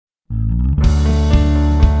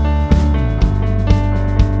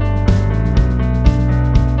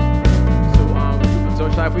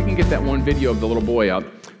get that one video of the little boy up.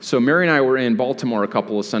 So Mary and I were in Baltimore a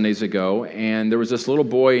couple of Sundays ago, and there was this little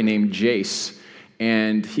boy named Jace,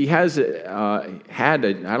 and he had a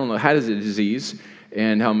disease,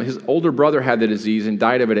 and his older brother had the disease and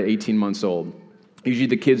died of it at 18 months old. Usually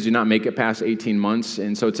the kids do not make it past 18 months,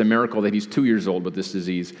 and so it's a miracle that he's 2 years old with this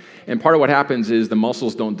disease. And part of what happens is the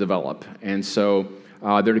muscles don't develop, and so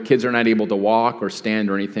the kids are not able to walk or stand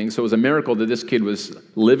or anything. So it was a miracle that this kid was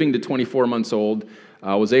living to 24 months old,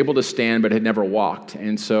 was able to stand but had never walked.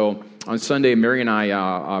 And so on Sunday, Mary and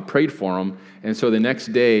I prayed for him, and so the next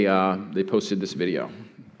day they posted this video.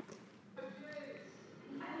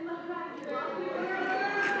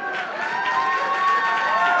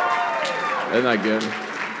 Isn't that good?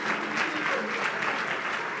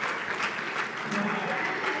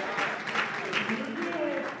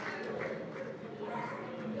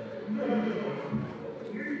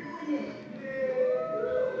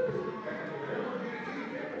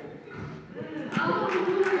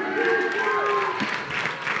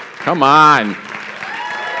 Come on.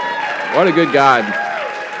 What a good God.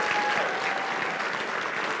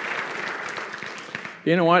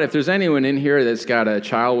 You know what? If there's anyone in here that's got a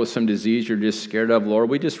child with some disease you're just scared of, Lord,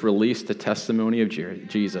 we just release the testimony of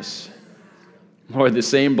Jesus. Lord, the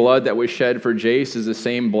same blood that was shed for Jace is the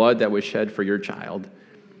same blood that was shed for your child.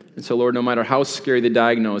 And so, Lord, no matter how scary the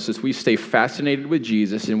diagnosis, we stay fascinated with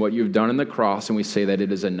Jesus and what you've done on the cross, and we say that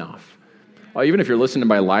it is enough. Even if you're listening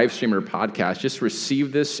by live stream or podcast, just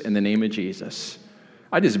receive this in the name of Jesus.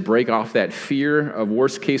 I just break off that fear of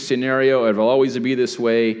worst case scenario. It will always be this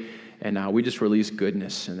way. And we just release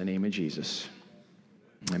goodness in the name of Jesus.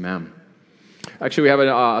 Amen. Actually, we have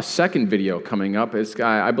a second video coming up. It's,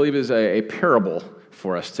 I believe, is a parable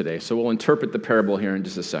for us today. So we'll interpret the parable here in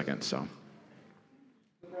just a second. So.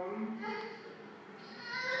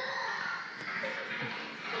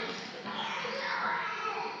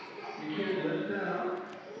 You can't lift that up.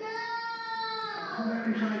 Come back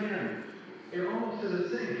and try again. You're almost to the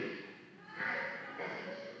sink.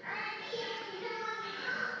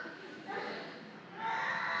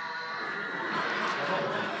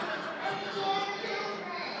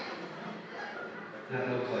 That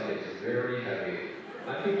looks like it's very heavy.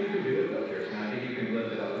 I think you can do it though, Kirsten. I think you can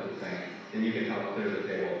lift it up at the sink, and you can help clear the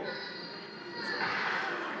table.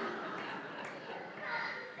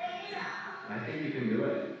 I think you can do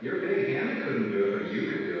it. Your big hand couldn't do it, but you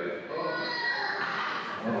could do it.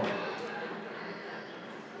 Oh.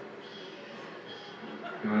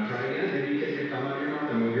 You want to try again? Maybe you take your thumb out of your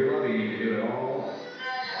mouth and move your lobby. You can do it all.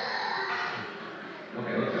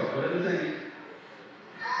 Okay, let's go. Put it in the sink.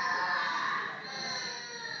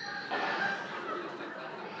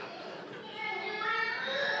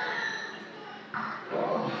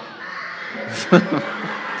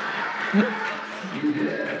 You did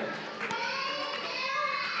it.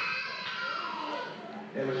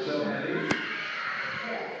 It was so heavy.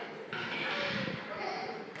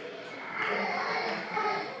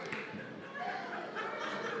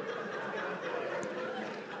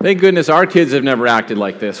 Thank goodness our kids have never acted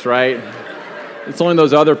like this, right? It's only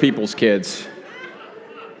those other people's kids.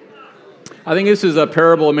 I think this is a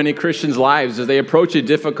parable of many Christians' lives as they approach a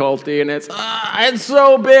difficulty, and it's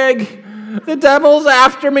so big. The devil's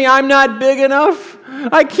after me. I'm not big enough.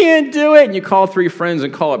 I can't do it. And you call 3 friends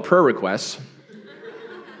and call it prayer requests.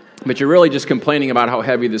 But you're really just complaining about how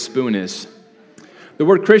heavy the spoon is. The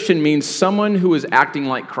word Christian means someone who is acting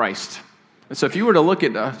like Christ. And so if you were to look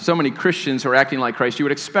at so many Christians who are acting like Christ, you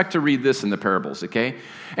would expect to read this in the parables, okay?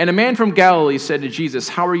 And a man from Galilee said to Jesus,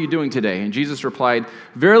 "How are you doing today?" And Jesus replied,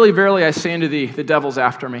 "Verily, verily, I say unto thee, the devil's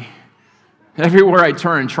after me. Everywhere I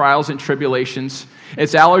turn, trials and tribulations.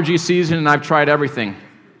 It's allergy season, and I've tried everything.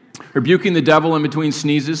 Rebuking the devil in between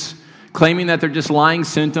sneezes, claiming that they're just lying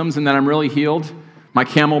symptoms and that I'm really healed. My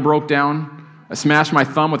camel broke down. I smashed my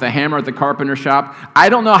thumb with a hammer at the carpenter shop. I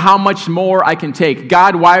don't know how much more I can take.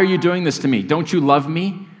 God, why are you doing this to me? Don't you love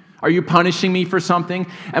me? Are you punishing me for something?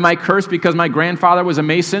 Am I cursed because my grandfather was a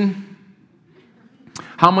mason?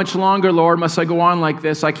 How much longer, Lord, must I go on like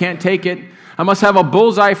this? I can't take it. I must have a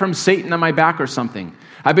bullseye from Satan on my back or something.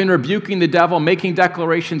 I've been rebuking the devil, making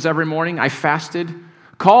declarations every morning. I fasted.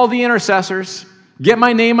 Call the intercessors. Get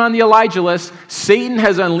my name on the Elijah list. Satan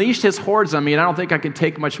has unleashed his hordes on me, and I don't think I can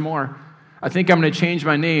take much more. I think I'm going to change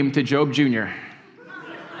my name to Job Jr."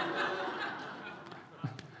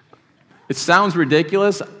 It sounds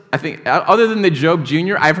ridiculous. I think, other than the Job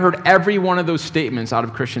Jr., I've heard every one of those statements out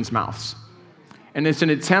of Christians' mouths. And it's an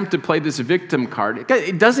attempt to play this victim card.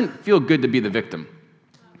 It doesn't feel good to be the victim.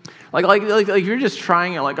 Like you're just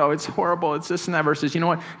trying it, like, oh, it's horrible, it's this and that, versus, you know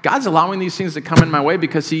what? God's allowing these things to come in my way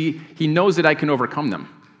because he knows that I can overcome them.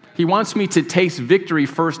 He wants me to taste victory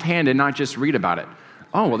firsthand and not just read about it.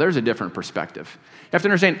 Oh, well, there's a different perspective. You have to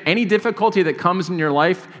understand, any difficulty that comes in your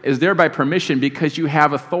life is there by permission because you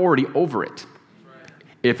have authority over it.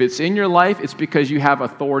 If it's in your life, it's because you have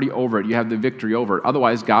authority over it. You have the victory over it.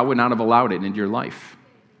 Otherwise, God would not have allowed it into your life.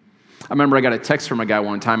 I remember I got a text from a guy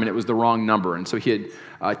one time, and it was the wrong number. And so he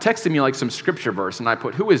had texted me like some scripture verse, and I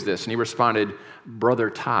put, "Who is this?" And he responded, "Brother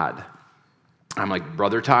Todd." I'm like,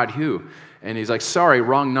 "Brother Todd who?" And he's like, "Sorry,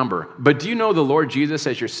 wrong number. But do you know the Lord Jesus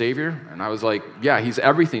as your Savior?" And I was like, "Yeah, he's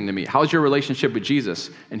everything to me. How's your relationship with Jesus?"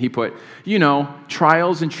 And he put,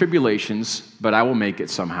 "Trials and tribulations, but I will make it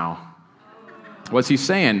somehow." What's he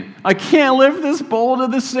saying? I can't lift this bowl to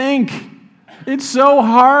the sink. It's so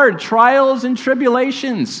hard. Trials and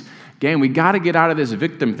tribulations. Again, we got to get out of this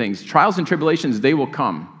victim things. Trials and tribulations, they will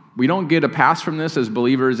come. We don't get a pass from this as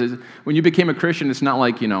believers. When you became a Christian, it's not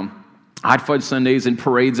like, hot fudge Sundays and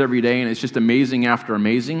parades every day, and it's just amazing after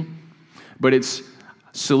amazing. But it's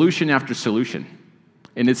solution after solution.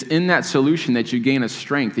 And it's in that solution that you gain a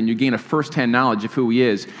strength and you gain a firsthand knowledge of who he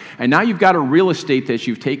is. And now you've got a real estate that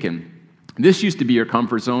you've taken. This used to be your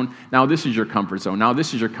comfort zone. Now this is your comfort zone. Now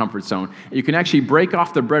this is your comfort zone. You can actually break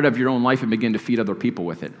off the bread of your own life and begin to feed other people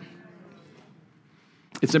with it.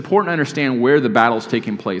 It's important to understand where the battle's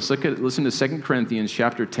taking place. Listen to 2 Corinthians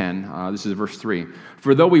chapter 10. This is verse 3.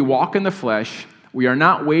 "For though we walk in the flesh, we are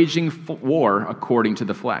not waging war according to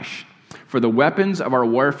the flesh. For the weapons of our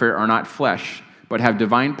warfare are not flesh, but have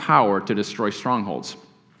divine power to destroy strongholds."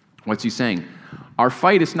 What's he saying? Our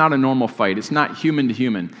fight is not a normal fight. It's not human to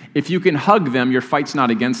human. If you can hug them, your fight's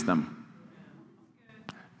not against them.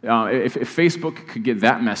 If Facebook could get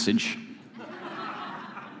that message,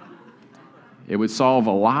 it would solve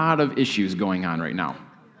a lot of issues going on right now.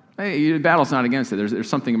 Hey, the battle's not against it. There's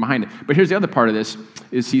something behind it. But here's the other part of this,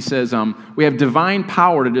 is he says, we have divine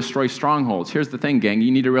power to destroy strongholds. Here's the thing, gang.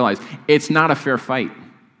 You need to realize, it's not a fair fight.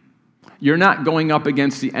 You're not going up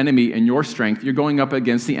against the enemy in your strength. You're going up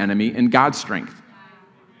against the enemy in God's strength.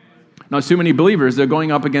 Now, so many believers, they're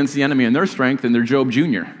going up against the enemy in their strength, and they're Job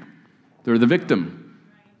Jr. They're the victim.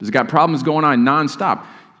 They've got problems going on nonstop.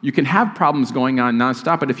 You can have problems going on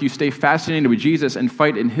nonstop, but if you stay fascinated with Jesus and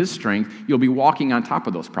fight in his strength, you'll be walking on top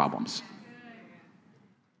of those problems.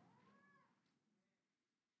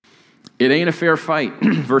 It ain't a fair fight.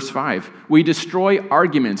 Verse 5, "We destroy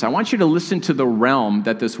arguments." I want you to listen to the realm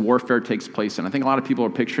that this warfare takes place in. I think a lot of people are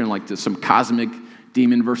picturing like some cosmic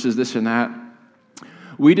demon versus this and that.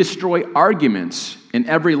 "We destroy arguments and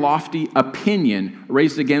every lofty opinion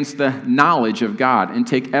raised against the knowledge of God and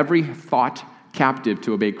take every thought captive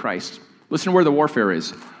to obey Christ." Listen to where the warfare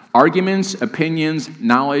is. Arguments, opinions,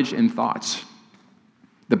 knowledge, and thoughts.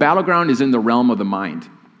 The battleground is in the realm of the mind.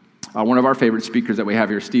 One of our favorite speakers that we have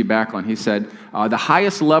here, Steve Backlund, he said, the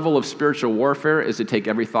highest level of spiritual warfare is to take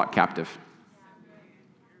every thought captive.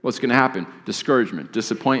 What's going to happen? Discouragement,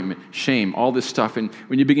 disappointment, shame, all this stuff. And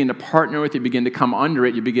when you begin to partner with it, you begin to come under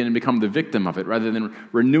it, you begin to become the victim of it, rather than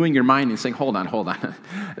renewing your mind and saying, hold on.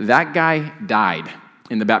 That guy died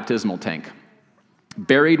in the baptismal tank.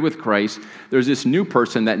 Buried with Christ. There's this new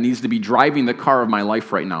person that needs to be driving the car of my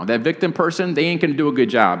life right now. That victim person, they ain't going to do a good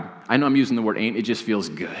job. I know I'm using the word ain't, it just feels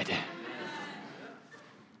good.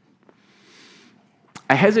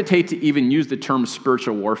 I hesitate to even use the term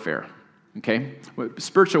spiritual warfare, okay?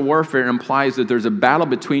 Spiritual warfare implies that there's a battle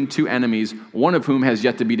between two enemies, one of whom has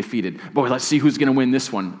yet to be defeated. Boy, let's see who's going to win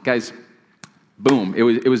this one. Guys, boom,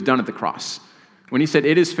 it was done at the cross. When he said,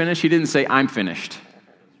 "It is finished," he didn't say, "I'm finished."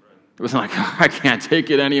 It wasn't like, "I can't take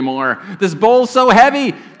it anymore. This bowl's so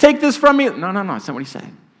heavy. Take this from me." No, that's not what he said.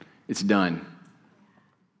 It's done.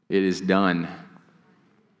 It is done.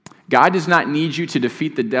 God does not need you to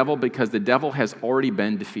defeat the devil because the devil has already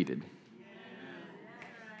been defeated.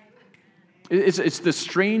 It's the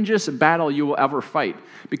strangest battle you will ever fight.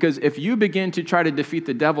 Because if you begin to try to defeat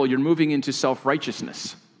the devil, you're moving into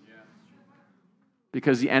self-righteousness.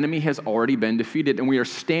 Because the enemy has already been defeated, and we are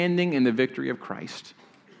standing in the victory of Christ.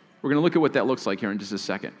 We're going to look at what that looks like here in just a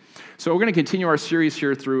second. So we're going to continue our series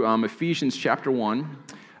here through Ephesians chapter 1.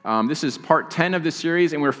 This is part 10 of the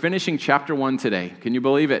series, and we're finishing chapter 1 today. Can you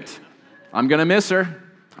believe it? I'm going to miss her.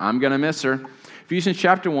 Ephesians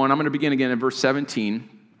chapter 1, I'm going to begin again at verse 17,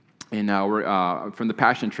 and we're from the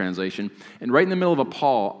Passion Translation. And right in the middle of a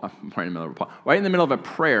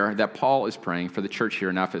prayer that Paul is praying for the church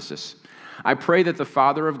here in Ephesus. "I pray that the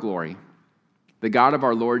Father of glory, the God of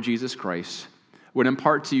our Lord Jesus Christ, would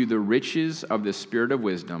impart to you the riches of the spirit of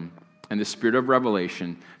wisdom and the spirit of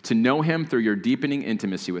revelation, to know him through your deepening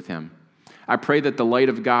intimacy with him. I pray that the light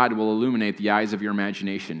of God will illuminate the eyes of your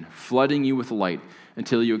imagination, flooding you with light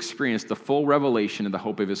until you experience the full revelation of the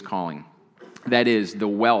hope of his calling, That is, the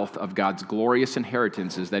wealth of God's glorious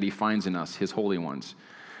inheritances that he finds in us, his holy ones.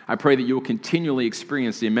 I pray that you will continually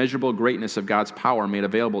experience the immeasurable greatness of God's power made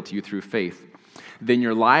available to you through faith. Then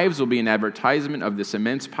your lives will be an advertisement of this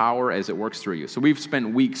immense power as it works through you. So we've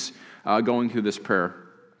spent weeks going through this prayer.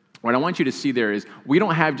 What I want you to see there is we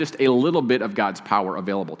don't have just a little bit of God's power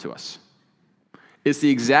available to us. It's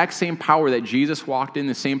the exact same power that Jesus walked in,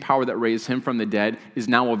 the same power that raised him from the dead is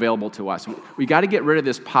now available to us. We got to get rid of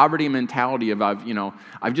this poverty mentality of,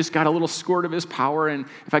 I've just got a little squirt of his power, and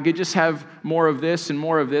if I could just have more of this and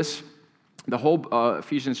more of this. The whole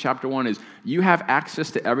Ephesians chapter 1 is you have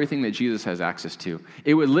access to everything that Jesus has access to.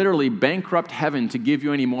 It would literally bankrupt heaven to give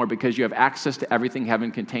you any more because you have access to everything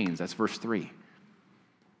heaven contains. That's verse 3.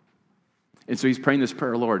 And so he's praying this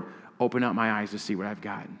prayer, Lord, open up my eyes to see what I've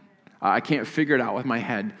got. I can't figure it out with my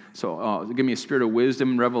head, so give me a spirit of wisdom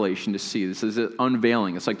and revelation to see. This is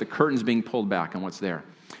unveiling. It's like the curtain's being pulled back on what's there.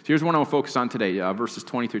 So here's what I want to focus on today, verses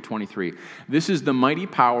 20 through 23. This is the mighty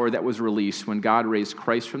power that was released when God raised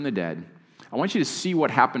Christ from the dead. I want you to see what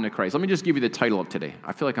happened to Christ. Let me just give you the title of today.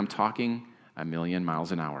 I feel like I'm talking a million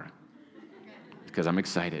miles an hour because I'm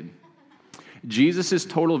excited. Jesus'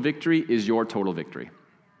 total victory is your total victory.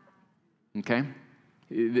 Okay?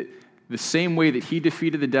 The same way that he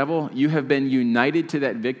defeated the devil, you have been united to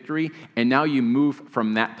that victory, and now you move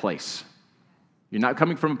from that place. You're not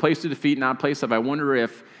coming from a place to defeat, not a place of, I wonder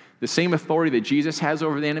if the same authority that Jesus has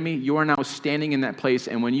over the enemy, you are now standing in that place,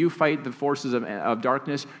 and when you fight the forces of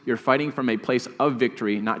darkness, you're fighting from a place of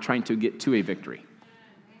victory, not trying to get to a victory.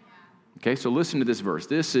 Okay, so listen to this verse.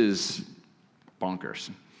 This is bonkers.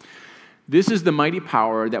 This is the mighty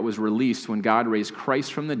power that was released when God raised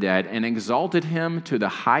Christ from the dead and exalted him to the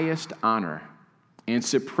highest honor and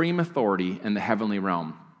supreme authority in the heavenly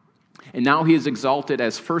realm. And now he is exalted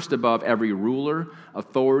as first above every ruler,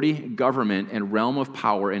 authority, government, and realm of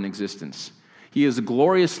power in existence. He is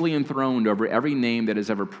gloriously enthroned over every name that is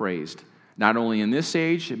ever praised, not only in this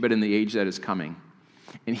age, but in the age that is coming.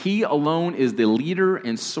 And he alone is the leader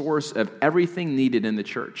and source of everything needed in the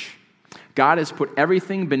church. God has put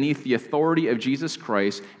everything beneath the authority of Jesus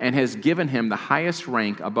Christ and has given him the highest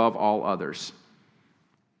rank above all others.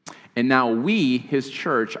 And now we, his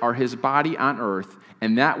church, are his body on earth,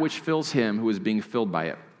 and that which fills him who is being filled by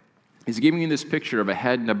it. He's giving you this picture of a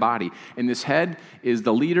head and a body. And this head is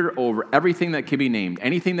the leader over everything that can be named,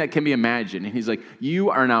 anything that can be imagined. And he's like, you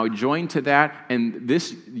are now joined to that, and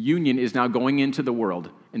this union is now going into the world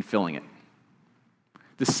and filling it.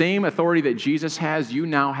 The same authority that Jesus has, you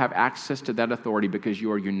now have access to that authority because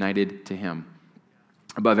you are united to him.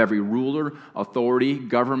 Above every ruler, authority,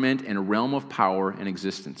 government, and realm of power in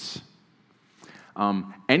existence.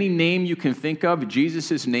 Any name you can think of,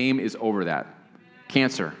 Jesus' name is over that.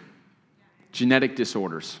 Cancer, genetic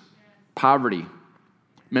disorders, poverty,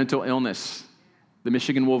 mental illness, the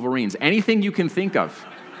Michigan Wolverines, anything you can think of,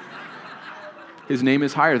 his name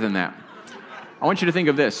is higher than that. I want you to think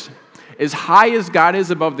of this. As high as God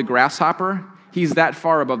is above the grasshopper, he's that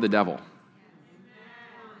far above the devil.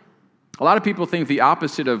 A lot of people think the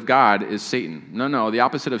opposite of God is Satan. No, the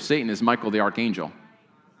opposite of Satan is Michael the archangel.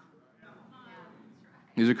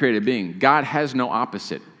 He's a created being. God has no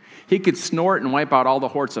opposite. He could snort and wipe out all the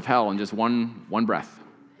hordes of hell in just one breath,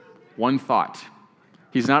 one thought.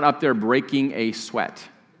 He's not up there breaking a sweat.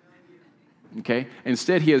 Okay?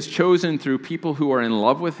 Instead, he has chosen through people who are in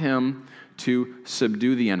love with him to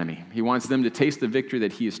subdue the enemy. He wants them to taste the victory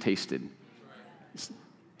that he has tasted.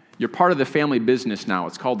 You're part of the family business now.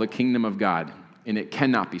 It's called the kingdom of God, and it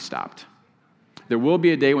cannot be stopped. There will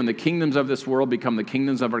be a day when the kingdoms of this world become the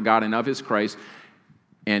kingdoms of our God and of his Christ,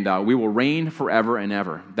 and we will reign forever and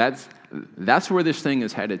ever. That's where this thing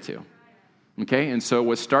is headed to. Okay? And so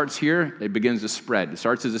what starts here, it begins to spread. It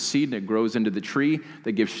starts as a seed, and it grows into the tree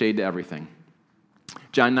that gives shade to everything.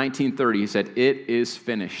 John 19:30, he said, "It is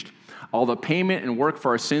finished." All the payment and work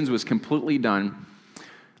for our sins was completely done.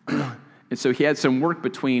 And so he had some work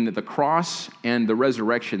between the cross and the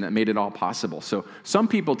resurrection that made it all possible. So some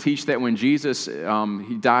people teach that when Jesus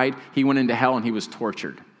he died, he went into hell and he was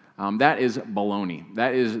tortured. That is baloney.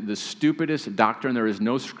 That is the stupidest doctrine. There is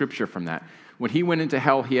no scripture from that. When he went into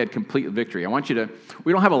hell, he had complete victory.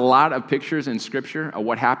 We don't have a lot of pictures in Scripture of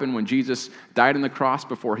what happened when Jesus died on the cross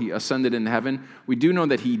before he ascended into heaven. We do know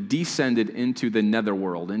that he descended into the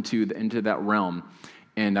netherworld, into that realm.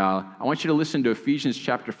 And I want you to listen to Ephesians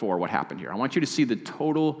chapter 4, what happened here. I want you to see the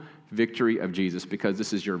total victory of Jesus because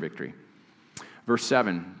this is your victory. Verse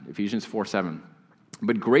 7, Ephesians 4:7.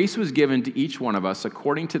 But grace was given to each one of us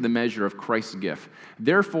according to the measure of Christ's gift.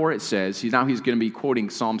 Therefore, it says, now he's going to be quoting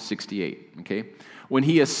Psalm 68, okay? When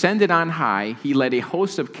he ascended on high, he led a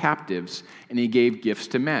host of captives, and he gave gifts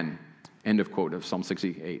to men. End of quote of Psalm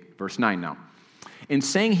 68, verse 9 now. In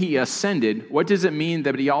saying he ascended, what does it mean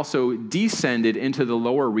that he also descended into the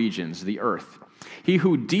lower regions, the earth? He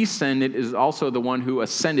who descended is also the one who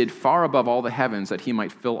ascended far above all the heavens that he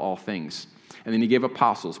might fill all things. And then he gave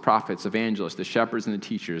apostles, prophets, evangelists, the shepherds, and the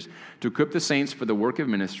teachers to equip the saints for the work of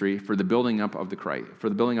ministry, for the building up of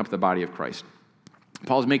the body of Christ.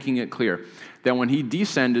 Paul's making it clear that when he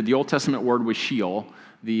descended, the Old Testament word was Sheol,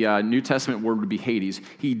 the New Testament word would be Hades.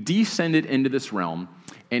 He descended into this realm,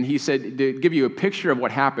 and he said, to give you a picture of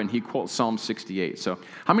what happened, he quotes Psalm 68. So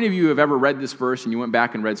how many of you have ever read this verse and you went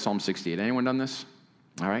back and read Psalm 68? Anyone done this?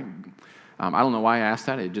 All right. I don't know why I asked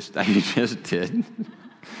that. I just did.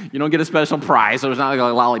 You don't get a special prize, so there's not like a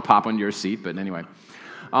lollipop under your seat, but anyway.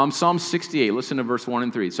 Psalm 68, listen to verse 1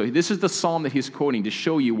 and 3. So this is the psalm that he's quoting to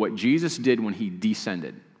show you what Jesus did when he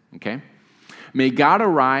descended, okay? May God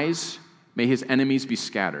arise, may his enemies be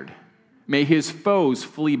scattered. May his foes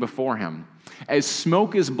flee before him. As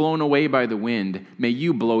smoke is blown away by the wind, may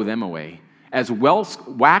you blow them away. As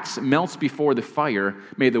wax melts before the fire,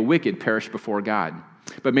 may the wicked perish before God.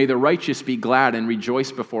 But may the righteous be glad and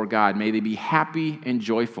rejoice before God. May they be happy and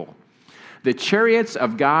joyful. The chariots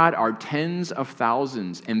of God are tens of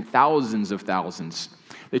thousands and thousands of thousands.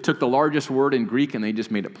 They took the largest word in Greek and they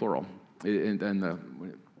just made it plural.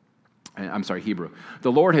 Hebrew.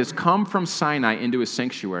 The Lord has come from Sinai into his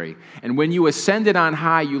sanctuary. And when you ascended on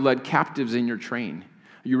high, you led captives in your train.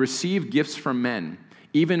 You received gifts from men,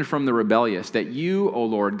 even from the rebellious, that you, O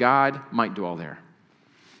Lord God, might dwell there.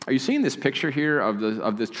 Are you seeing this picture here of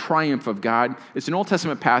the triumph of God? It's an Old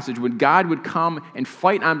Testament passage when God would come and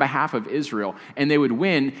fight on behalf of Israel, and they would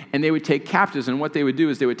win, and they would take captives, and what they would do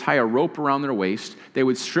is they would tie a rope around their waist, they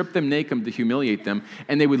would strip them naked to humiliate them,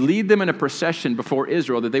 and they would lead them in a procession before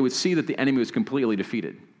Israel that they would see that the enemy was completely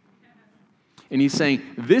defeated. And he's saying,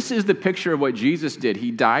 this is the picture of what Jesus did. He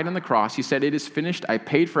died on the cross. He said, it is finished. I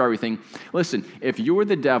paid for everything. Listen, if you were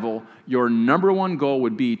the devil, your number one goal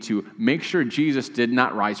would be to make sure Jesus did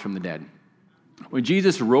not rise from the dead. When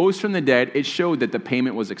Jesus rose from the dead, it showed that the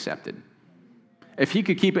payment was accepted. If he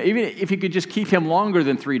could keep it, even if he could just keep him longer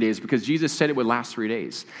than 3 days, because Jesus said it would last 3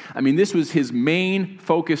 days. I mean, this was his main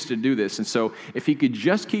focus to do this. And so if he could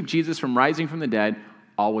just keep Jesus from rising from the dead,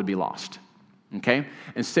 all would be lost. Okay?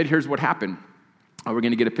 Instead, here's what happened. We're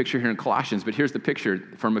going to get a picture here in Colossians, but here's the picture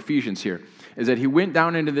from Ephesians here, is that he went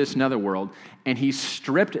down into this netherworld, and he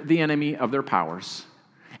stripped the enemy of their powers.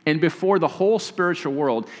 And before the whole spiritual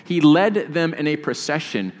world, he led them in a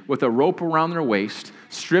procession with a rope around their waist,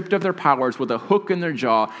 stripped of their powers with a hook in their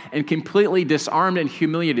jaw, and completely disarmed and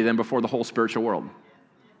humiliated them before the whole spiritual world.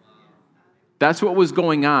 That's what was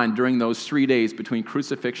going on during those 3 days between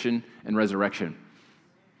crucifixion and resurrection.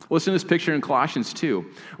 Listen to this picture in Colossians 2.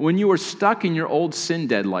 When you were stuck in your old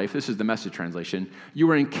sin-dead life, this is the Message translation, you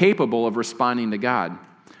were incapable of responding to God.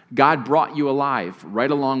 God brought you alive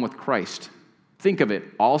right along with Christ. Think of it,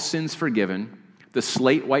 all sins forgiven, the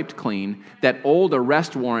slate wiped clean, that old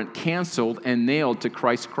arrest warrant canceled and nailed to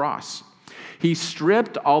Christ's cross. He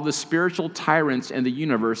stripped all the spiritual tyrants in the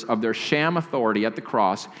universe of their sham authority at the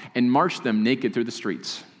cross and marched them naked through the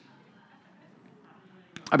streets.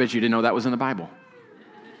 I bet you didn't know that was in the Bible.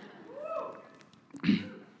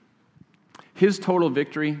 His total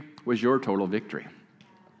victory was your total victory.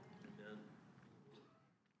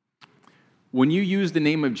 When you use the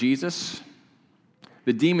name of Jesus,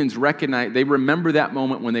 the demons remember that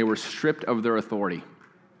moment when they were stripped of their authority.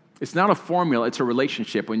 It's not a formula, it's a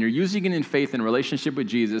relationship. When you're using it in faith in relationship with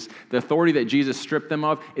Jesus, the authority that Jesus stripped them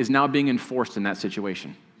of is now being enforced in that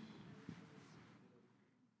situation.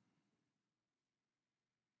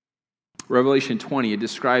 Revelation 20, it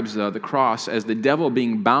describes the cross as the devil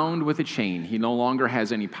being bound with a chain. He no longer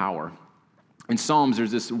has any power. In Psalms,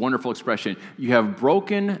 there's this wonderful expression, you have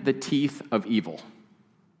broken the teeth of evil.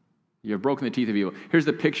 You have broken the teeth of evil. Here's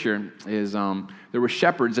the picture, is there were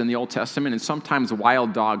shepherds in the Old Testament, and sometimes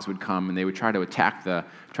wild dogs would come, and they would try to attack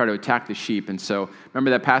the sheep. And so,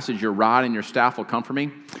 remember that passage, your rod and your staff will comfort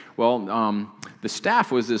me? Well, the staff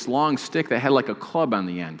was this long stick that had like a club on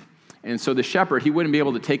the end. And so the shepherd, he wouldn't be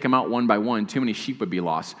able to take them out one by one. Too many sheep would be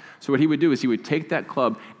lost. So what he would do is he would take that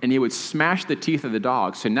club and he would smash the teeth of the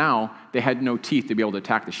dog. So now they had no teeth to be able to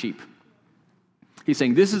attack the sheep. He's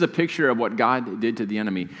saying this is a picture of what God did to the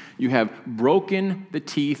enemy. You have broken the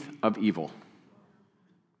teeth of evil.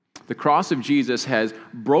 The cross of Jesus has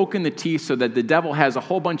broken the teeth so that the devil has a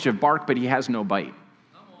whole bunch of bark, but he has no bite.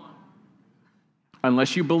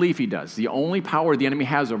 Unless you believe he does. The only power the enemy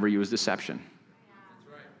has over you is deception.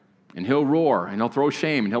 And he'll roar, and he'll throw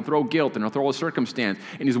shame, and he'll throw guilt, and he'll throw a circumstance.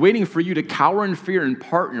 And he's waiting for you to cower in fear and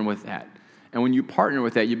partner with that. And when you partner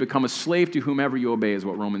with that, you become a slave to whomever you obey, is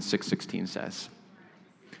what Romans 6:16 says.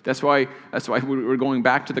 That's why we're going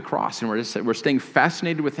back to the cross, and we're staying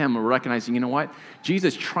fascinated with him, and we're recognizing, you know what?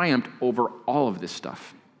 Jesus triumphed over all of this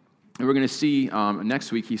stuff. And we're going to see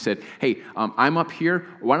next week, he said, hey, I'm up here.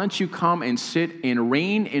 Why don't you come and sit and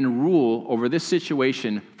reign and rule over this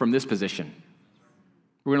situation from this position?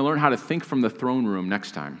 We're going to learn how to think from the throne room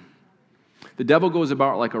next time. The devil goes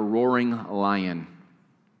about like a roaring lion.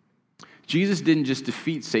 Jesus didn't just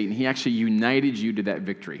defeat Satan. He actually united you to that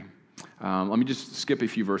victory. Let me just skip a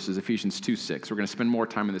few verses. Ephesians 2:6. We're going to spend more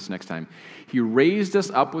time on this next time. He raised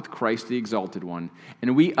us up with Christ, the exalted one,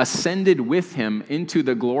 and we ascended with him into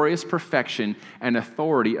the glorious perfection and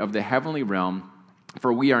authority of the heavenly realm,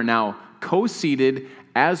 for we are now co-seated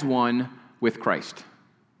as one with Christ.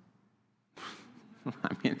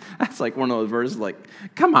 I mean, that's like one of those verses like,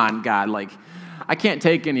 come on, God, like, I can't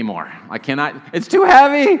take anymore. I cannot, it's too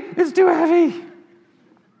heavy. It's too heavy.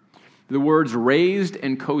 The words raised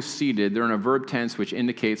and co-seated, they're in a verb tense, which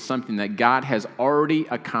indicates something that God has already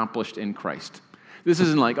accomplished in Christ. This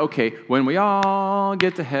isn't like, okay, when we all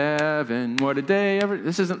get to heaven, what a day ever.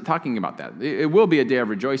 This isn't talking about that. It will be a day of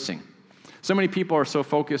rejoicing. So many people are so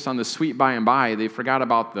focused on the sweet by and by, they forgot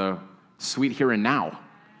about the sweet here and now.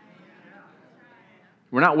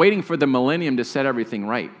 We're not waiting for the millennium to set everything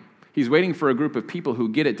right. He's waiting for a group of people who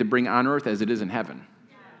get it to bring on earth as it is in heaven.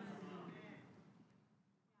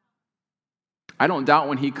 I don't doubt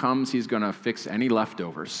when he comes, he's going to fix any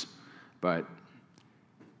leftovers. But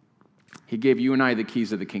he gave you and I the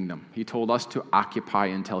keys of the kingdom. He told us to occupy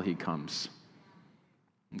until he comes.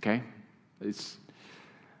 Okay? It's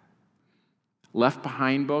Left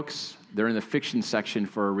Behind books, they're in the fiction section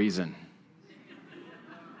for a reason.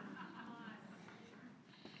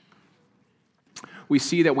 We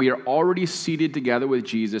see that we are already seated together with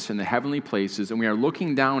Jesus in the heavenly places, and we are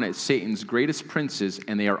looking down at Satan's greatest princes,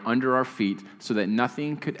 and they are under our feet, so that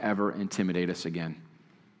nothing could ever intimidate us again.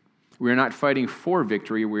 We are not fighting for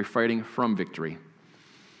victory, we're fighting from victory.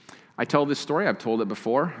 I tell this story, I've told it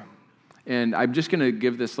before, and I'm just going to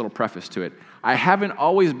give this little preface to it. I haven't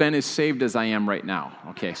always been as saved as I am right now.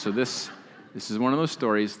 Okay, so this is one of those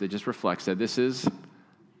stories that just reflects that this is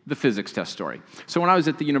the physics test story. So when I was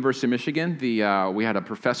at the University of Michigan, we had a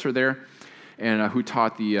professor there and who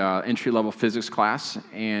taught the entry-level physics class,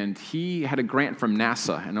 and he had a grant from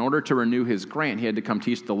NASA. In order to renew his grant, he had to come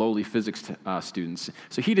teach the lowly physics students.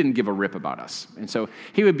 So he didn't give a rip about us. And so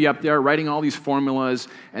he would be up there writing all these formulas,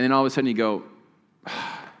 and then all of a sudden he'd go,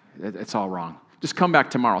 it's all wrong. Just come back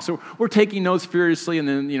tomorrow. So we're taking notes furiously, and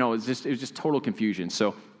then, it was just total confusion.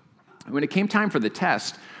 So when it came time for the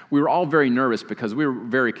test, we were all very nervous because we were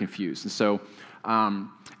very confused. And so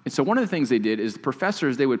one of the things they did is the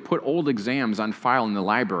professors, they would put old exams on file in the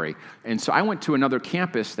library. And so I went to another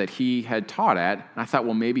campus that he had taught at, and I thought,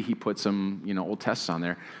 well, maybe he put some, old tests on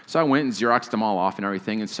there. So I went and Xeroxed them all off and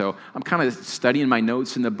everything. And so I'm kind of studying my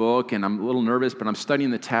notes in the book, and I'm a little nervous, but I'm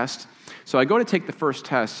studying the test. So I go to take the first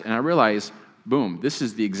test, and I realize, boom, this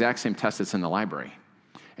is the exact same test that's in the library.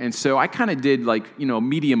 And so I kind of did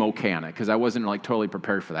medium okay on it because I wasn't totally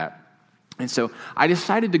prepared for that. And so I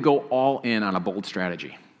decided to go all in on a bold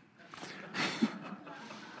strategy.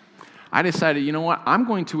 I decided, you know what? I'm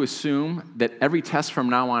going to assume that every test from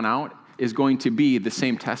now on out is going to be the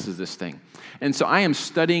same test as this thing. And so I am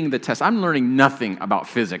studying the test. I'm learning nothing about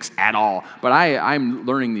physics at all, but I'm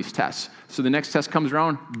learning these tests. So the next test comes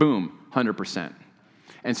around, boom, 100%.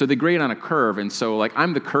 And so they grade on a curve, and so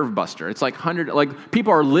I'm the curve buster. It's 100,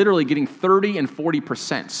 people are literally getting 30 and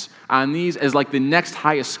 40% on these as the next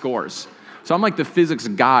highest scores. So I'm like the physics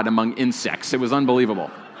god among insects. It was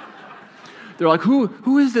unbelievable. They're like,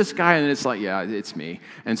 who is this guy? And it's yeah, it's me.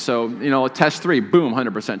 And so, test 3, boom,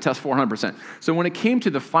 100%. Test 4, 100%. So when it came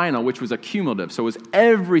to the final, which was a cumulative, so it was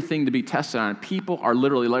everything to be tested on, people are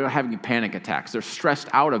literally having panic attacks. They're stressed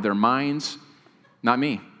out of their minds. Not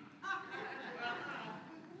me.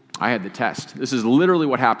 I had the test. This is literally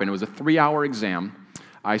what happened. It was a 3-hour exam.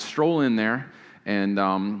 I stroll in there, and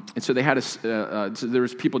so they had so there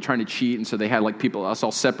was people trying to cheat, and so they had us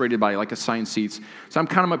all separated by assigned seats. So I'm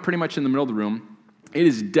kind of pretty much in the middle of the room. It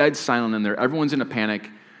is dead silent in there. Everyone's in a panic.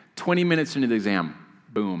 20 minutes into the exam,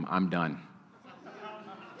 boom, I'm done.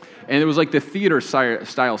 And it was the theater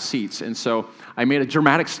style seats, and so I made a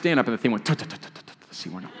dramatic stand up, and the thing went.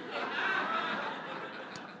 See where now?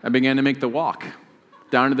 I began to make the walk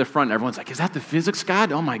down to the front. Everyone's like, is that the physics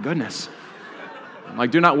god? Oh my goodness. I'm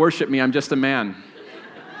do not worship me, I'm just a man.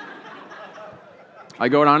 I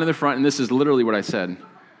go down to the front, and this is literally what I said.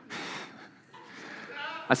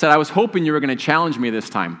 I said, I was hoping you were going to challenge me this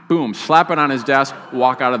time. Boom, slap it on his desk,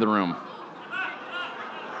 walk out of the room.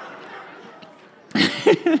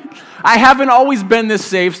 I haven't always been this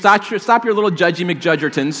safe. Stop your little judgy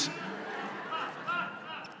McJudgertons.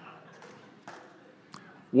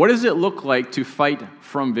 What does it look like to fight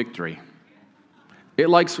from victory? It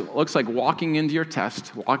looks like walking into your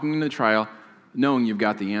test, walking into the trial, knowing you've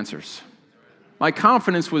got the answers. My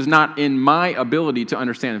confidence was not in my ability to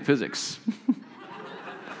understand physics.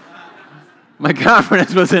 My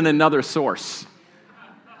confidence was in another source.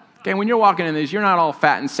 Okay, when you're walking in this, you're not all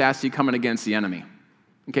fat and sassy coming against the enemy.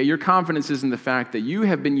 Okay, your confidence is in the fact that you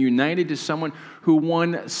have been united to someone who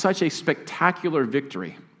won such a spectacular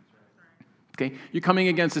victory. Okay, you're coming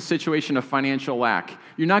against a situation of financial lack.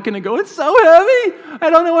 You're not going to go, it's so heavy. I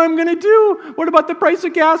don't know what I'm going to do. What about the price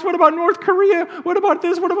of gas? What about North Korea? What about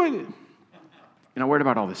this? What about... You're not worried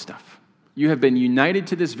about all this stuff. You have been united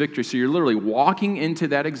to this victory, so you're literally walking into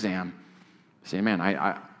that exam saying, man,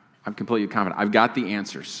 I'm completely confident. I've got the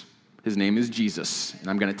answers. His name is Jesus, and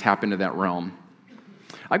I'm going to tap into that realm.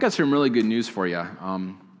 I've got some really good news for you.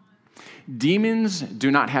 Demons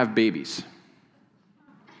do not have babies.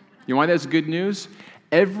 You know why that's good news?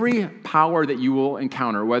 Every power that you will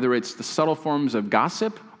encounter, whether it's the subtle forms of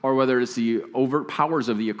gossip or whether it's the overt powers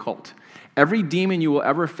of the occult, every demon you will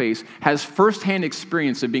ever face has firsthand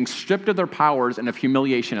experience of being stripped of their powers and of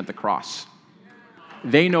humiliation at the cross.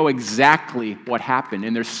 They know exactly what happened,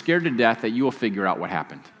 and they're scared to death that you will figure out what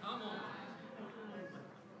happened.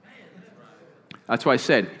 That's why I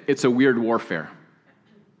said it's a weird warfare.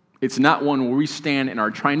 It's not one where we stand and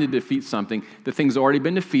are trying to defeat something. The thing's already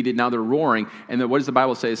been defeated, now they're roaring. And then what does the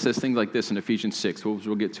Bible say? It says things like this in Ephesians 6, which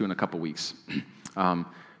we'll get to in a couple weeks.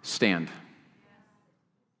 Stand.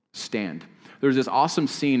 Stand. There's this awesome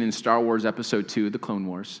scene in Star Wars Episode 2, The Clone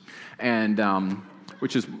Wars, and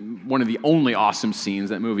which is one of the only awesome scenes.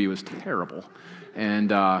 That movie was terrible,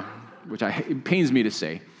 and it pains me to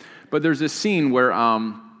say. But there's this scene where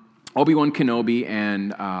Obi-Wan Kenobi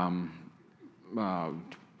and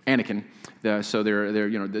Anakin, so they're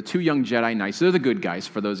the two young Jedi Knights. They're the good guys,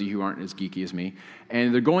 for those of you who aren't as geeky as me.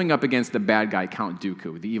 And they're going up against the bad guy, Count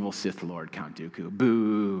Dooku, the evil Sith Lord, Count Dooku.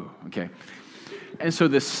 Boo! Okay. And so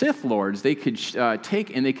the Sith Lords, they could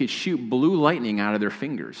take and they could shoot blue lightning out of their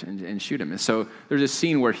fingers and shoot him. And so there's a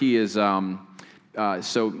scene where he is, so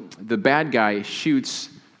the bad guy shoots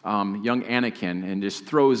young Anakin and just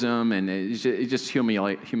throws him, and it just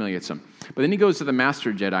humiliates him. But then he goes to the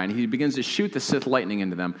Master Jedi, and he begins to shoot the Sith lightning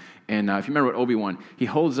into them. And if you remember what Obi-Wan, he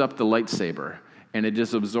holds up the lightsaber, and it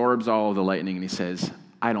just absorbs all of the lightning, and he says,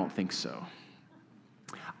 I don't think so.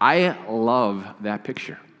 I love that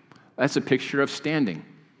picture. That's a picture of standing.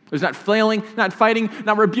 There's not flailing, not fighting,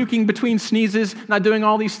 not rebuking between sneezes, not doing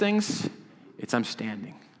all these things. It's I'm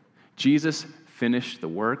standing. Jesus finished the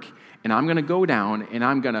work, and I'm going to go down, and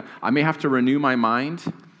I may have to renew my mind.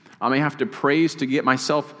 I may have to praise to get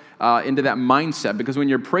myself into that mindset, because when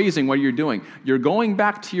you're praising, what you're doing, you're going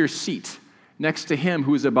back to your seat next to him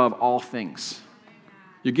who is above all things.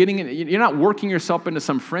 You're not working yourself into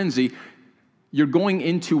some frenzy. You're going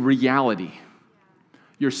into reality.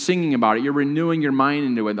 You're singing about it. You're renewing your mind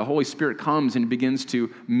into it. The Holy Spirit comes and begins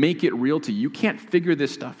to make it real to you. You can't figure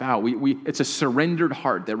this stuff out. It's a surrendered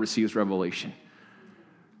heart that receives revelation.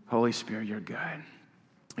 Holy Spirit, you're good.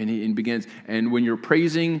 And he begins, and when you're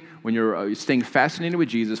praising, when you're staying fascinated with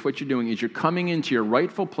Jesus, what you're doing is you're coming into your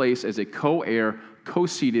rightful place as a co-heir,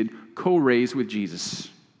 co-seated, co-raised with Jesus.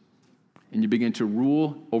 And you begin to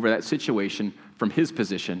rule over that situation from his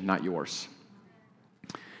position, not yours.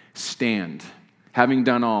 Stand. Having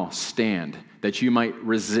done all, stand, that you might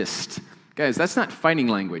resist. Guys, that's not fighting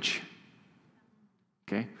language.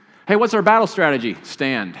 Okay? Hey, what's our battle strategy?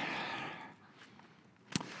 Stand.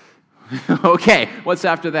 Okay, what's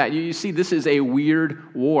after that? You see, this is a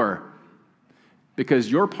weird war,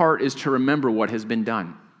 because your part is to remember what has been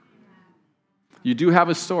done. You do have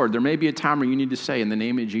a sword. There may be a time where you need to say, in the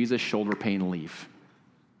name of Jesus, shoulder pain, leave.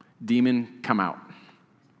 Demon, come out.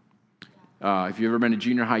 If you've ever been to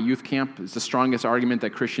junior high youth camp, it's the strongest argument that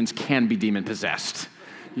Christians can be demon-possessed.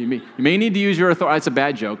 You may need to use your authority. It's a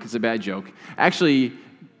bad joke. It's a bad joke. Actually,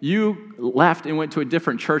 you left and went to a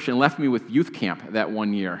different church and left me with youth camp that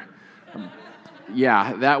one year.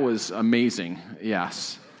 Yeah, that was amazing.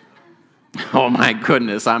 Yes. Oh my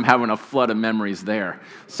goodness, I'm having a flood of memories there.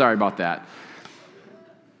 Sorry about that.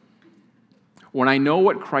 When I know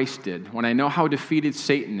what Christ did, when I know how defeated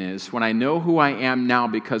Satan is, when I know who I am now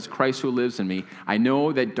because Christ who lives in me, I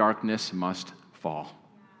know that darkness must fall.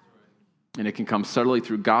 And it can come subtly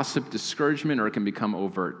through gossip, discouragement, or it can become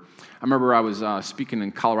overt. I remember I was speaking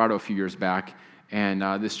in Colorado a few years back, and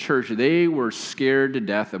this church, they were scared to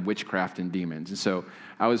death of witchcraft and demons. And so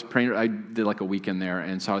I was praying, I did like a weekend there,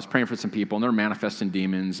 and so I was praying for some people, and they're manifesting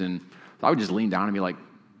demons, and So I would just lean down and be like,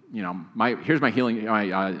 here's my healing,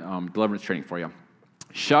 my deliverance training for you.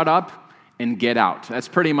 Shut up and get out. That's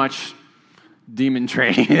pretty much demon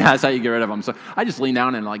training. That's how you get rid of them. So I just lean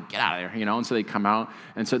down and get out of there, and so they come out.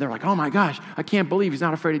 And so they're like, oh my gosh, I can't believe he's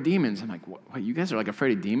not afraid of demons. I'm like, what, you guys are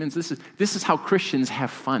afraid of demons? This is how Christians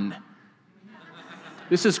have fun.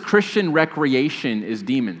 This is Christian recreation is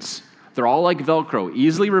demons. They're all like Velcro,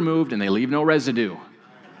 easily removed, and they leave no residue.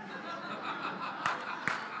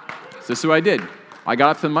 So this is what I did. I got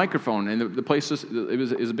up to the microphone, and the place was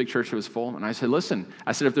a big church. It was full, and I said, "Listen."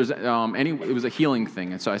 I said, "If there's it was a healing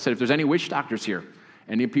thing, and so I said, if there's any witch doctors here,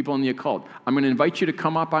 any people in the occult, I'm going to invite you to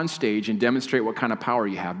come up on stage and demonstrate what kind of power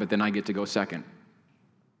you have. But then I get to go second."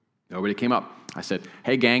 Nobody came up. I said,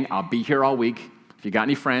 "Hey, gang, I'll be here all week. If you got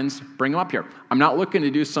any friends, bring them up here. I'm not looking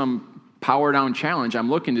to do some power down challenge. I'm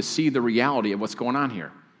looking to see the reality of what's going on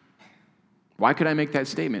here." Why could I make that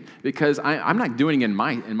statement? Because I'm not doing it in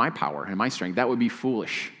my power, in my strength. That would be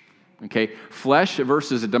foolish. Okay? Flesh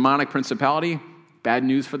versus a demonic principality, bad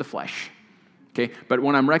news for the flesh. Okay? But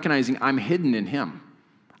when I'm recognizing I'm hidden in him,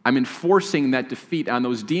 I'm enforcing that defeat on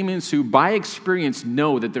those demons who, by experience,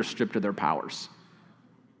 know that they're stripped of their powers.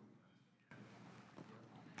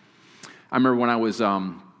 I remember when I was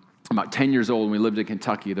about 10 years old and we lived in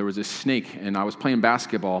Kentucky, there was a snake, and I was playing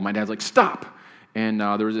basketball. My dad's like, "Stop!" And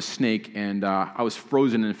there was a snake, and I was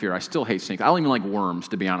frozen in fear. I still hate snakes. I don't even like worms,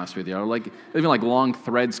 to be honest with you. Even long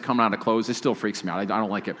threads coming out of clothes. It still freaks me out. I don't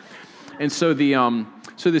like it. And so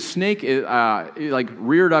the snake it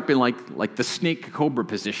reared up in the snake cobra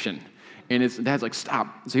position, and his dad's like,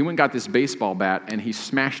 "Stop!" So he went and got this baseball bat, and he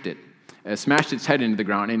smashed it. Smashed its head into the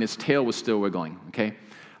ground, and its tail was still wiggling. Okay.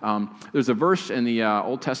 There's a verse in the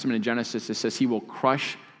Old Testament in Genesis that says he will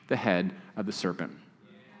crush the head of the serpent.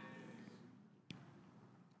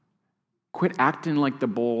 Quit acting like the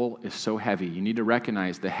bowl is so heavy. You need to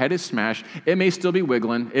recognize the head is smashed. It may still be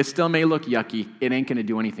wiggling. It still may look yucky. It ain't going to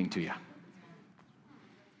do anything to you.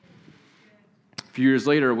 A few years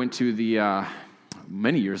later,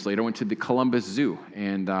 many years later, I went to the Columbus Zoo.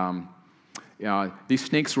 And these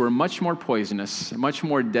snakes were much more poisonous, much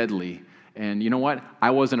more deadly. And you know what? I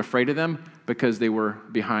wasn't afraid of them because they were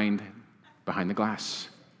behind the glass.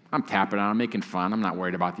 I'm tapping on, I'm making fun. I'm not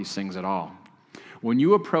worried about these things at all. When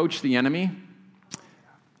you approach the enemy,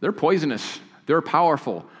 they're poisonous, they're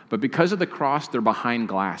powerful, but because of the cross, they're behind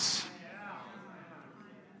glass.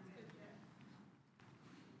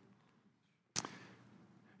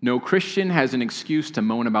 No Christian has an excuse to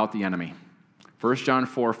moan about the enemy. 1 John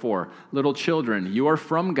 4:4, "Little children, you are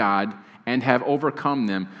from God and have overcome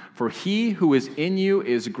them, for he who is in you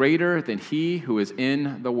is greater than he who is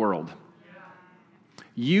in the world."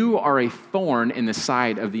 You are a thorn in the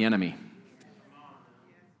side of the enemy.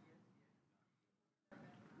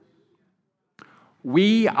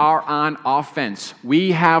 We are on offense.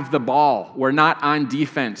 We have the ball. We're not on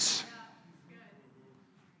defense.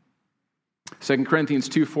 2 Corinthians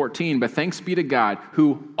 2:14, "But thanks be to God,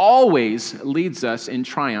 who always leads us in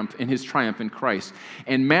his triumph in Christ,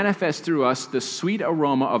 and manifests through us the sweet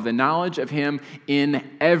aroma of the knowledge of him in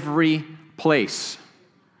every place."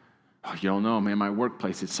 Oh, you don't know, man, my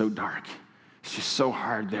workplace is so dark. It's just so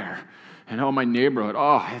hard there. And my neighborhood,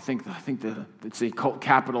 I think it's the occult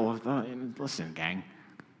capital of listen, gang.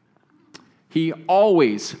 He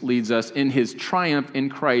always leads us in his triumph in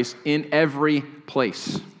Christ in every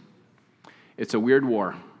place. It's a weird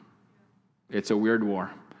war. It's a weird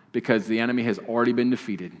war because the enemy has already been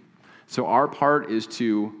defeated. So our part is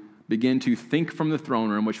to begin to think from the throne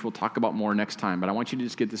room, which we'll talk about more next time. But I want you to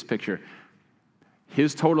just get this picture.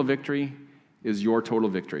 His total victory is your total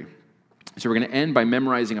victory. So we're going to end by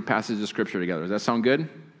memorizing a passage of Scripture together. Does that sound good?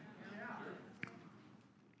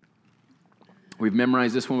 We've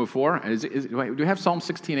memorized this one before. Do we have Psalm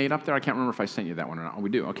 16:8 up there? I can't remember if I sent you that one or not. Oh, we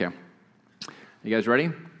do. Okay. You guys ready?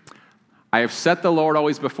 "I have set the Lord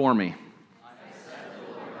always before me.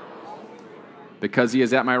 Because he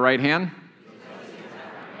is at my right hand,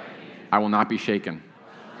 I will not be shaken."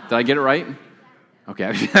 Did I get it right?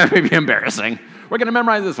 Okay, that may be embarrassing. We're going to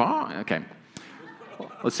memorize this one. Oh, okay.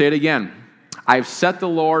 Let's say it again. "I've set the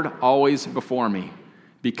Lord always before me.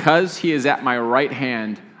 Because he is at my right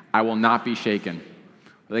hand, I will not be shaken."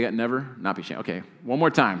 They got never, not be shaken. Okay, one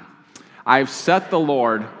more time. "I've set the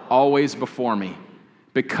Lord always before me.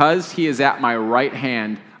 Because he is at my right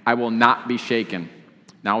hand, I will not be shaken."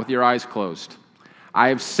 Now with your eyes closed. "I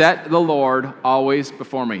have set the Lord always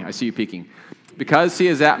before me." I see you peeking. "Because he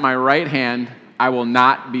is at my right hand, I will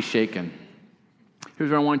not be shaken." Here's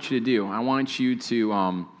what I want you to do. I want you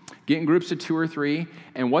to get in groups of 2 or 3,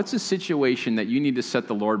 and what's a situation that you need to set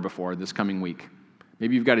the Lord before this coming week?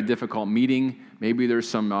 Maybe you've got a difficult meeting. Maybe there's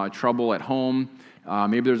some trouble at home.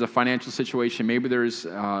 Maybe there's a financial situation. Maybe there's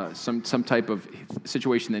some type of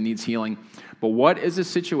situation that needs healing. But what is a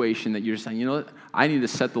situation that you're saying, you know what, I need to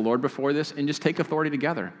set the Lord before this and just take authority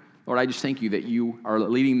together. Lord, I just thank you that you are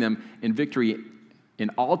leading them in victory in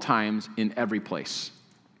all times, in every place.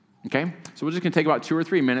 Okay? So we're just going to take about 2 or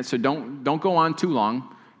 3 minutes, so don't go on too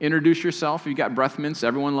long. Introduce yourself. You've got breath mints.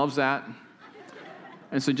 Everyone loves that.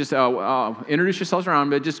 And so just introduce yourselves around,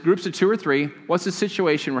 but just groups of 2 or 3. What's the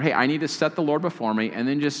situation where, hey, I need to set the Lord before me, and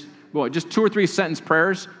then just 2 or 3 sentence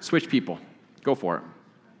prayers, switch people. Go for it.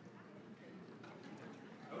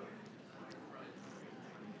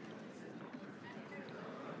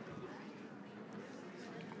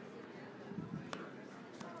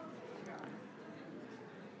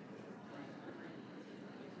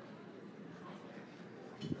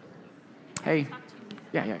 Hey.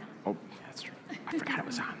 Yeah. Oh, that's true. I forgot it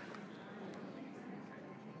was on.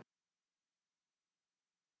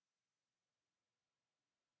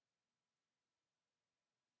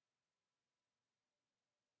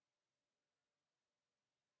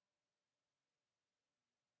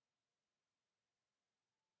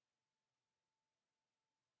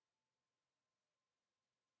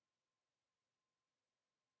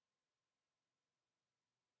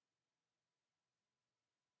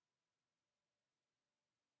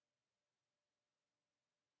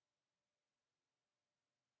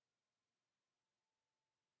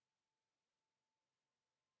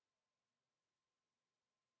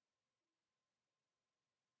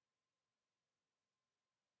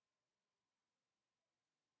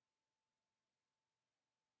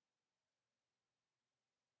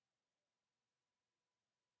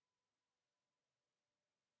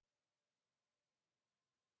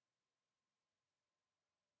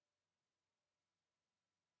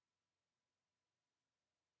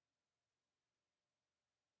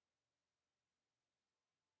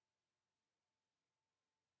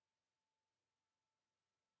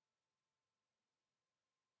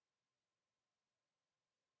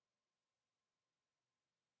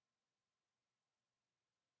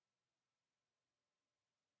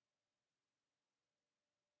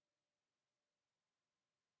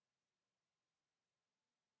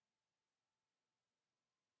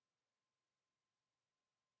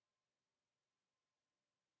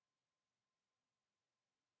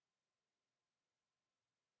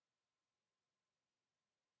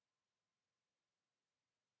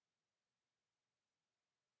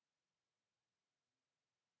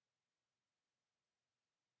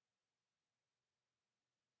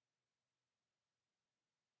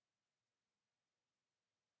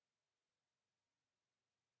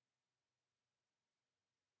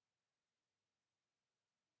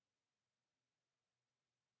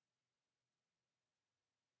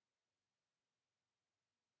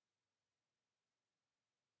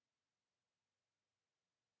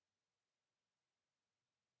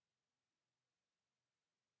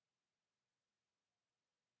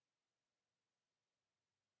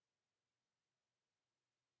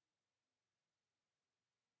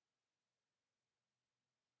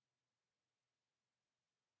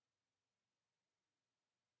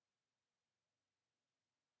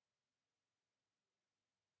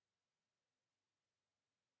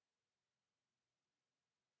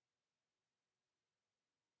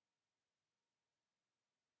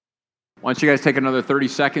 Why don't you guys take another 30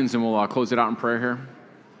 seconds and we'll close it out in prayer here.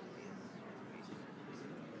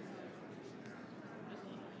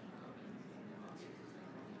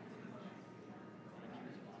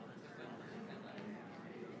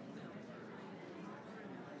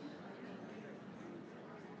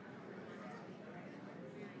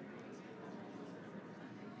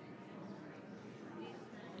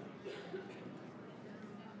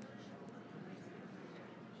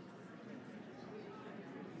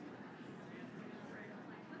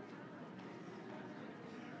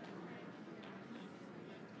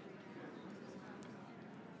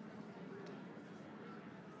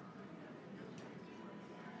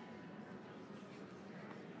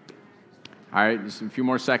 All right, just a few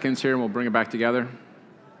more seconds here, and we'll bring it back together.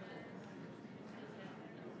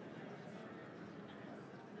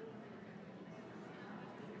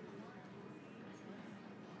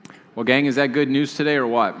 Well, gang, is that good news today or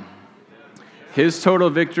what? His total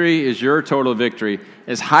victory is your total victory.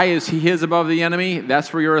 As high as he is above the enemy,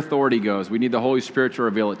 that's where your authority goes. We need the Holy Spirit to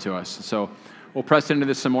reveal it to us. So we'll press into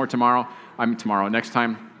this some more next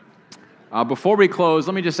time. Before we close,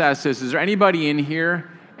 let me just ask this. Is there anybody in here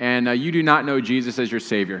and you do not know Jesus as your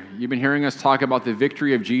Savior? You've been hearing us talk about the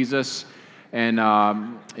victory of Jesus, and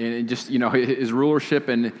just, his rulership.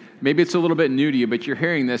 And maybe it's a little bit new to you, but you're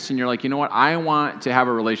hearing this and you're like, you know what? I want to have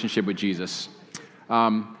a relationship with Jesus.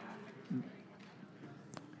 The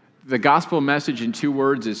gospel message in 2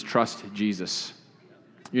 words is trust Jesus.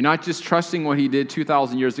 You're not just trusting what he did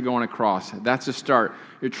 2,000 years ago on a cross. That's a start.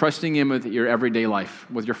 You're trusting him with your everyday life,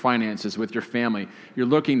 with your finances, with your family. You're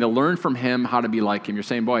looking to learn from him how to be like him. You're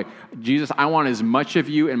saying, boy, Jesus, I want as much of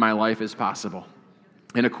you in my life as possible.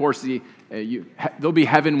 And of course, there'll be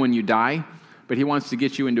heaven when you die, but he wants to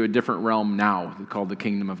get you into a different realm now called the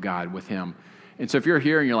kingdom of God with him. And so if you're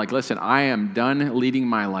here and you're like, listen, I am done leading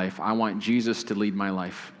my life. I want Jesus to lead my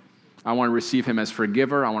life. I want to receive him as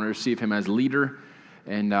forgiver. I want to receive him as leader.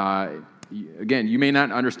 And again, you may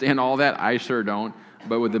not understand all that. I sure don't.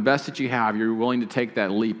 But with the best that you have, you're willing to take that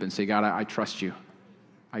leap and say, God, I trust you.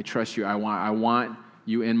 I trust you. I want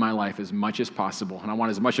you in my life as much as possible. And I want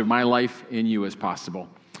as much of my life in you as possible.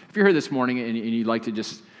 If you're here this morning and you'd like to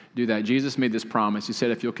just do that, Jesus made this promise. He said,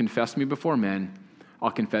 if you'll confess me before men, I'll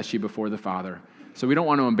confess you before the Father. So we don't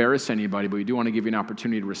want to embarrass anybody, but we do want to give you an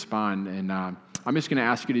opportunity to respond. And I'm just going to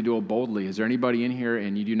ask you to do it boldly. Is there anybody in here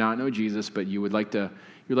and you do not know Jesus, but you would like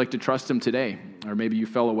to trust him today? Or maybe you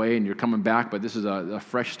fell away and you're coming back, but this is a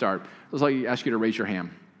fresh start. I'd like to ask you to raise your hand.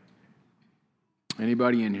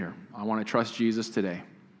 Anybody in here? I want to trust Jesus today.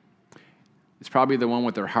 It's probably the one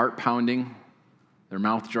with their heart pounding, their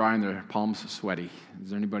mouth dry, and their palms sweaty. Is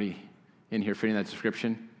there anybody in here fitting that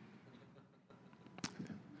description?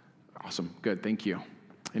 Awesome. Good. Thank you.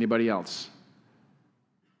 Anybody else?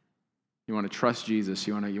 You want to trust Jesus.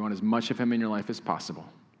 You want as much of him in your life as possible.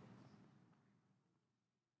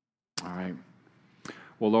 All right.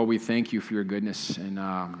 Well, Lord, we thank you for your goodness. And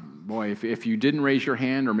boy, if you didn't raise your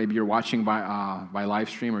hand, or maybe you're watching by live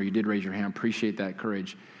stream, or you did raise your hand, appreciate that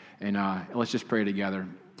courage. And let's just pray together.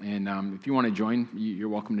 And if you want to join, you're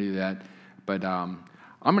welcome to do that. But I'm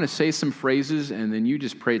going to say some phrases, and then you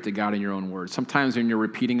just pray it to God in your own words. Sometimes when you're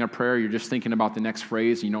repeating a prayer, you're just thinking about the next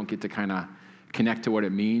phrase, and you don't get to kind of connect to what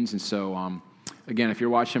it means. And so, again, if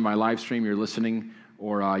you're watching by live stream, you're listening,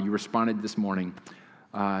 or you responded this morning,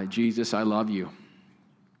 Jesus, I love you.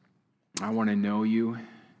 I want to know you.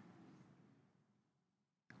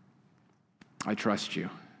 I trust you.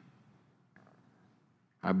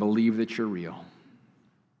 I believe that you're real.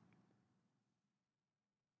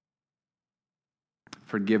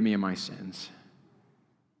 Forgive me of my sins.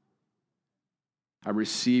 I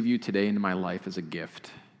receive you today into my life as a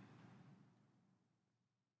gift.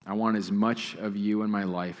 I want as much of you in my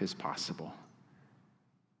life as possible.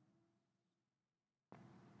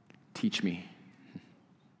 Teach me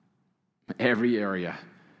every area,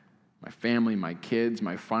 my family, my kids,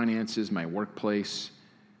 my finances, my workplace.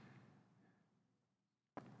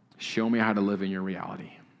 Show me how to live in your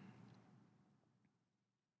reality.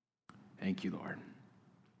 Thank you, Lord.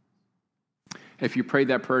 If you prayed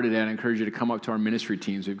that prayer today, I'd encourage you to come up to our ministry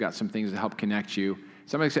teams. We've got some things to help connect you.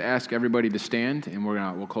 So I'm going to ask everybody to stand, and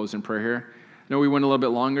we'll close in prayer here. I know we went a little bit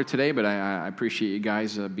longer today, but I appreciate you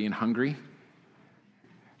guys being hungry.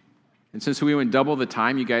 And since we went double the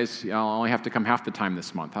time, you guys only have to come half the time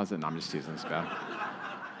this month. How's that? No, I'm just teasing this guy.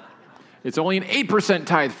 It's only an 8%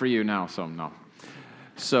 tithe for you now, so no.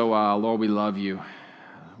 So, Lord, we love you.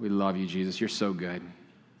 We love you, Jesus. You're so good.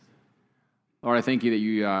 Lord, I thank you that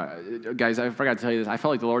you, guys, I forgot to tell you this. I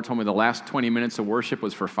felt like the Lord told me the last 20 minutes of worship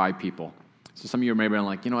was for 5 people. So some of you are maybe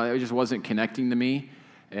like, it just wasn't connecting to me.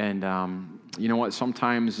 And you know what?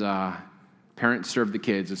 Sometimes parents serve the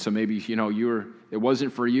kids. And so maybe, it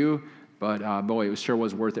wasn't for you, but boy, it sure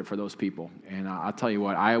was worth it for those people. And I'll tell you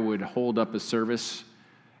what, I would hold up a service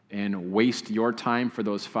and waste your time for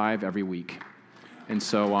those 5 every week. And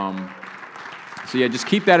so yeah, just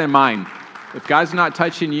keep that in mind. If God's not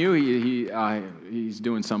touching you, he's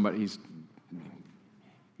doing somebody.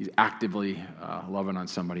 He's actively loving on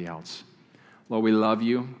somebody else. Lord, we love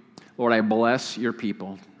you. Lord, I bless your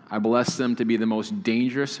people. I bless them to be the most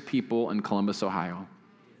dangerous people in Columbus, Ohio.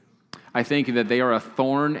 I thank you that they are a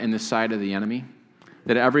thorn in the side of the enemy.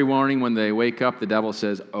 That every morning when they wake up, the devil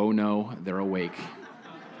says, "Oh no, they're awake."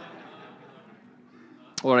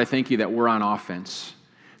 Lord, I thank you that we're on offense.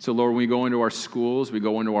 So, Lord, when we go into our schools, we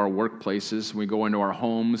go into our workplaces, we go into our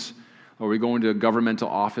homes, or we go into governmental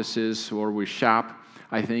offices, or we shop,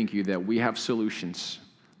 I thank you that we have solutions.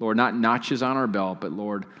 Lord, not notches on our belt, but,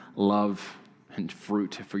 Lord, love and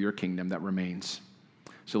fruit for your kingdom that remains.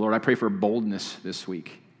 So, Lord, I pray for boldness this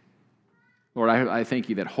week. Lord, I thank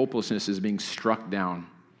you that hopelessness is being struck down.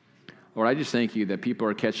 Lord, I just thank you that people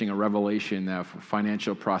are catching a revelation of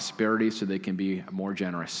financial prosperity so they can be more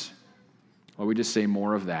generous. Lord, we just say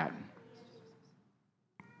more of that.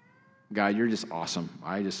 God, you're just awesome.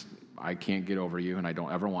 I I can't get over you, and I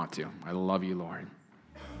don't ever want to. I love you, Lord.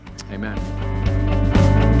 Amen.